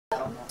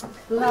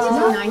It's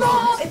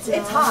hot. It's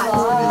hot.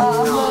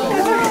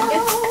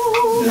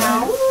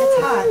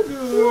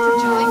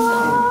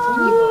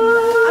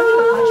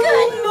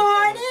 Good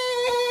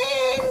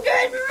morning!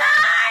 Good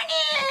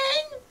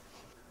morning!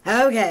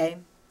 Okay,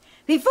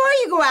 before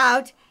you go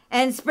out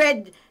and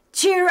spread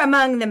cheer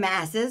among the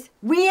masses,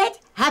 we at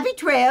Happy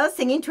Trails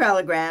Singing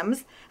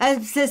Trailograms,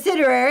 a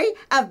subsidiary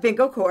of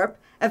Bingo Corp,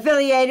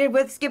 affiliated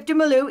with Skip to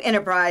Maloo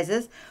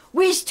Enterprises,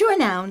 wish to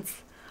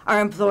announce our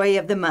Employee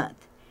of the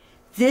Month.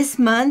 This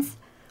month's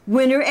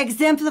winner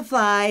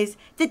exemplifies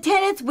the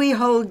tenets we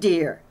hold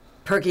dear: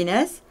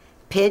 perkiness,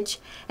 pitch,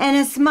 and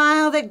a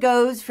smile that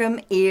goes from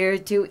ear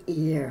to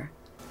ear.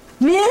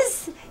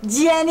 Miss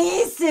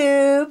Jenny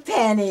Sue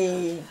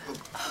Penny.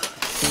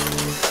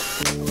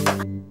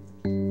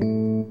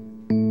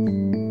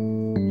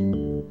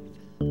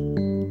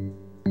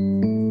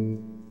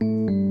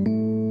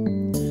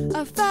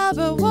 A Fab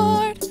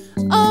Award,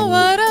 oh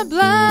what a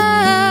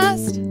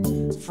blast!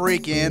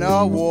 Freaking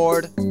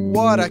award,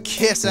 what a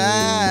kiss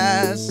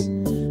ass!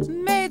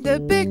 Made the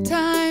big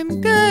time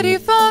goodie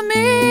for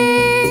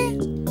me.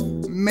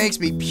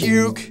 Makes me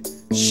puke,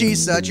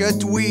 she's such a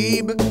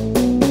dweeb.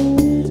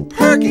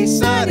 Perky,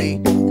 sunny,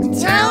 and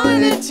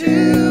talented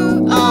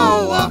too.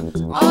 Oh,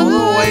 all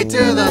the way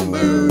to the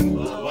moon.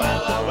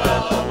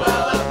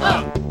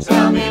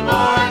 Tell me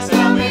more.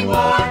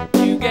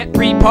 You get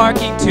free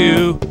parking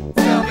too.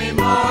 Tell me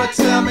more,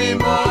 tell me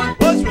more.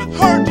 What's with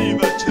her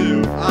diva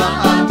too?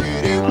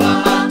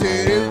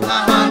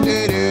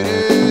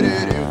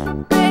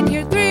 Doo-doo. Been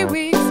here 3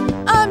 weeks,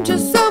 I'm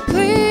just so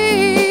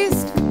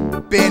pleased.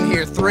 Been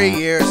here 3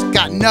 years,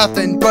 got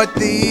nothing but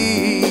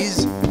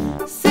these.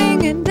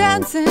 Singing,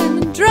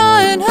 dancing,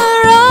 drawing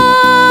her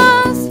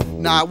eyes.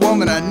 Not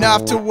woman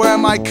enough to wear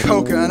my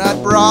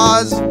coconut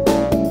bras.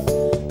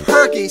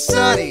 Perky,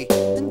 sunny,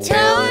 and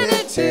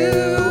talented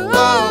too.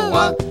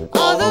 Oh,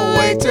 all the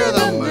way to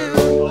the moon.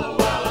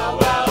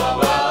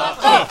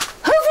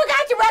 Who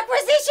forgot to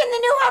requisition the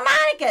new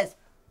harmonicas?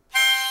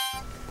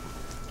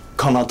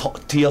 Can I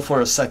talk to you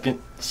for a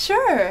second?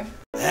 Sure.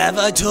 Have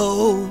I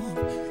told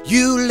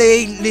you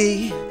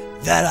lately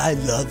that I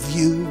love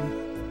you?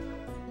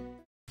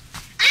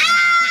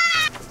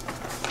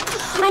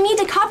 I need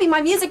to copy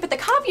my music, but the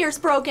copier's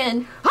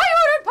broken. I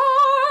ordered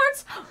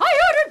parts!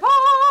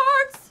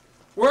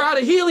 We're out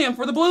of helium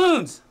for the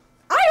balloons.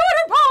 I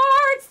ordered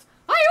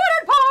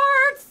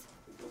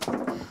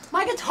parts!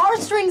 My guitar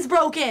string's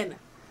broken.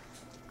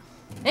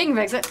 You can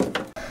fix it.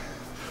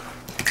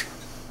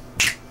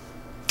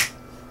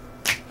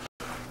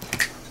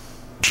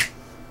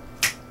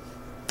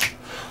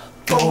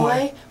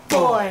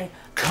 Boy,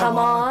 come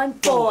on,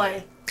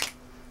 boy.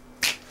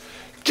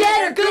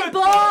 Get her, good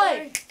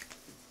boy!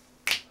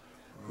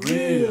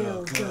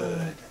 Real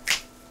good.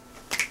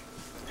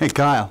 Hey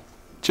Kyle,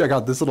 check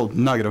out this little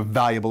nugget of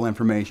valuable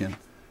information.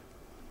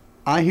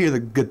 I hear the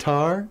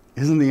guitar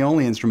isn't the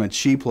only instrument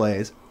she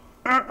plays.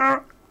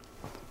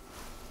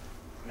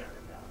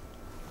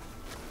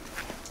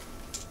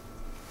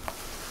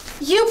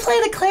 You play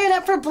the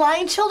clarinet for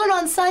blind children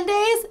on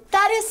Sundays?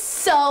 That is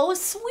so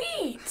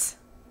sweet.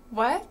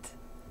 What?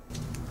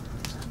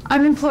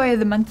 I'm Employee of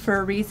the Month for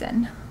a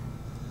reason.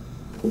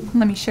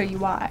 Let me show you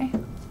why.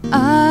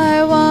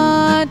 I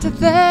want to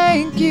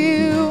thank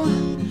you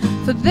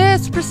for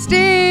this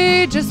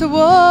prestigious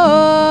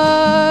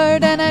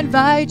award, and I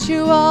invite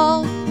you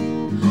all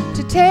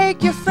to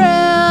take your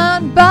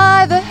friend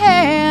by the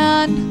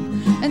hand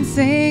and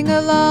sing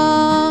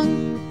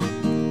along.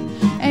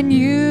 And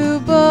you,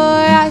 boy,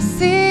 I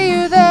see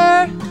you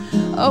there,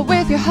 oh,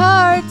 with your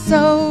heart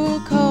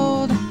so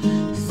cold,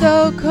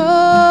 so cold.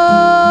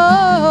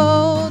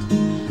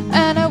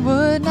 And I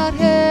would not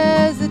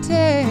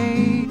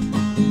hesitate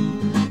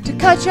to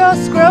cut your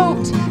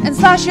scrot and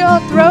slash your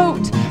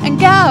throat and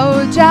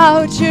gouge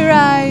out your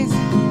eyes,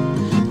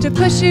 to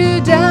push you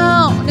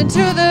down into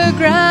the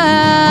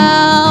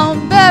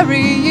ground,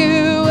 bury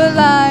you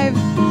alive.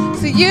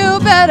 So you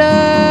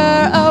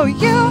better, oh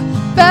you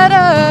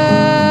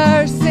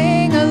better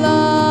sing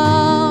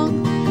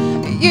along.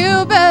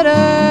 You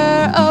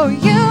better, oh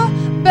you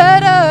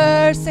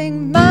better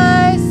sing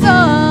my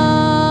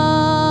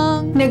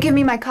song. Now give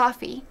me my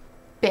coffee,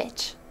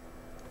 bitch.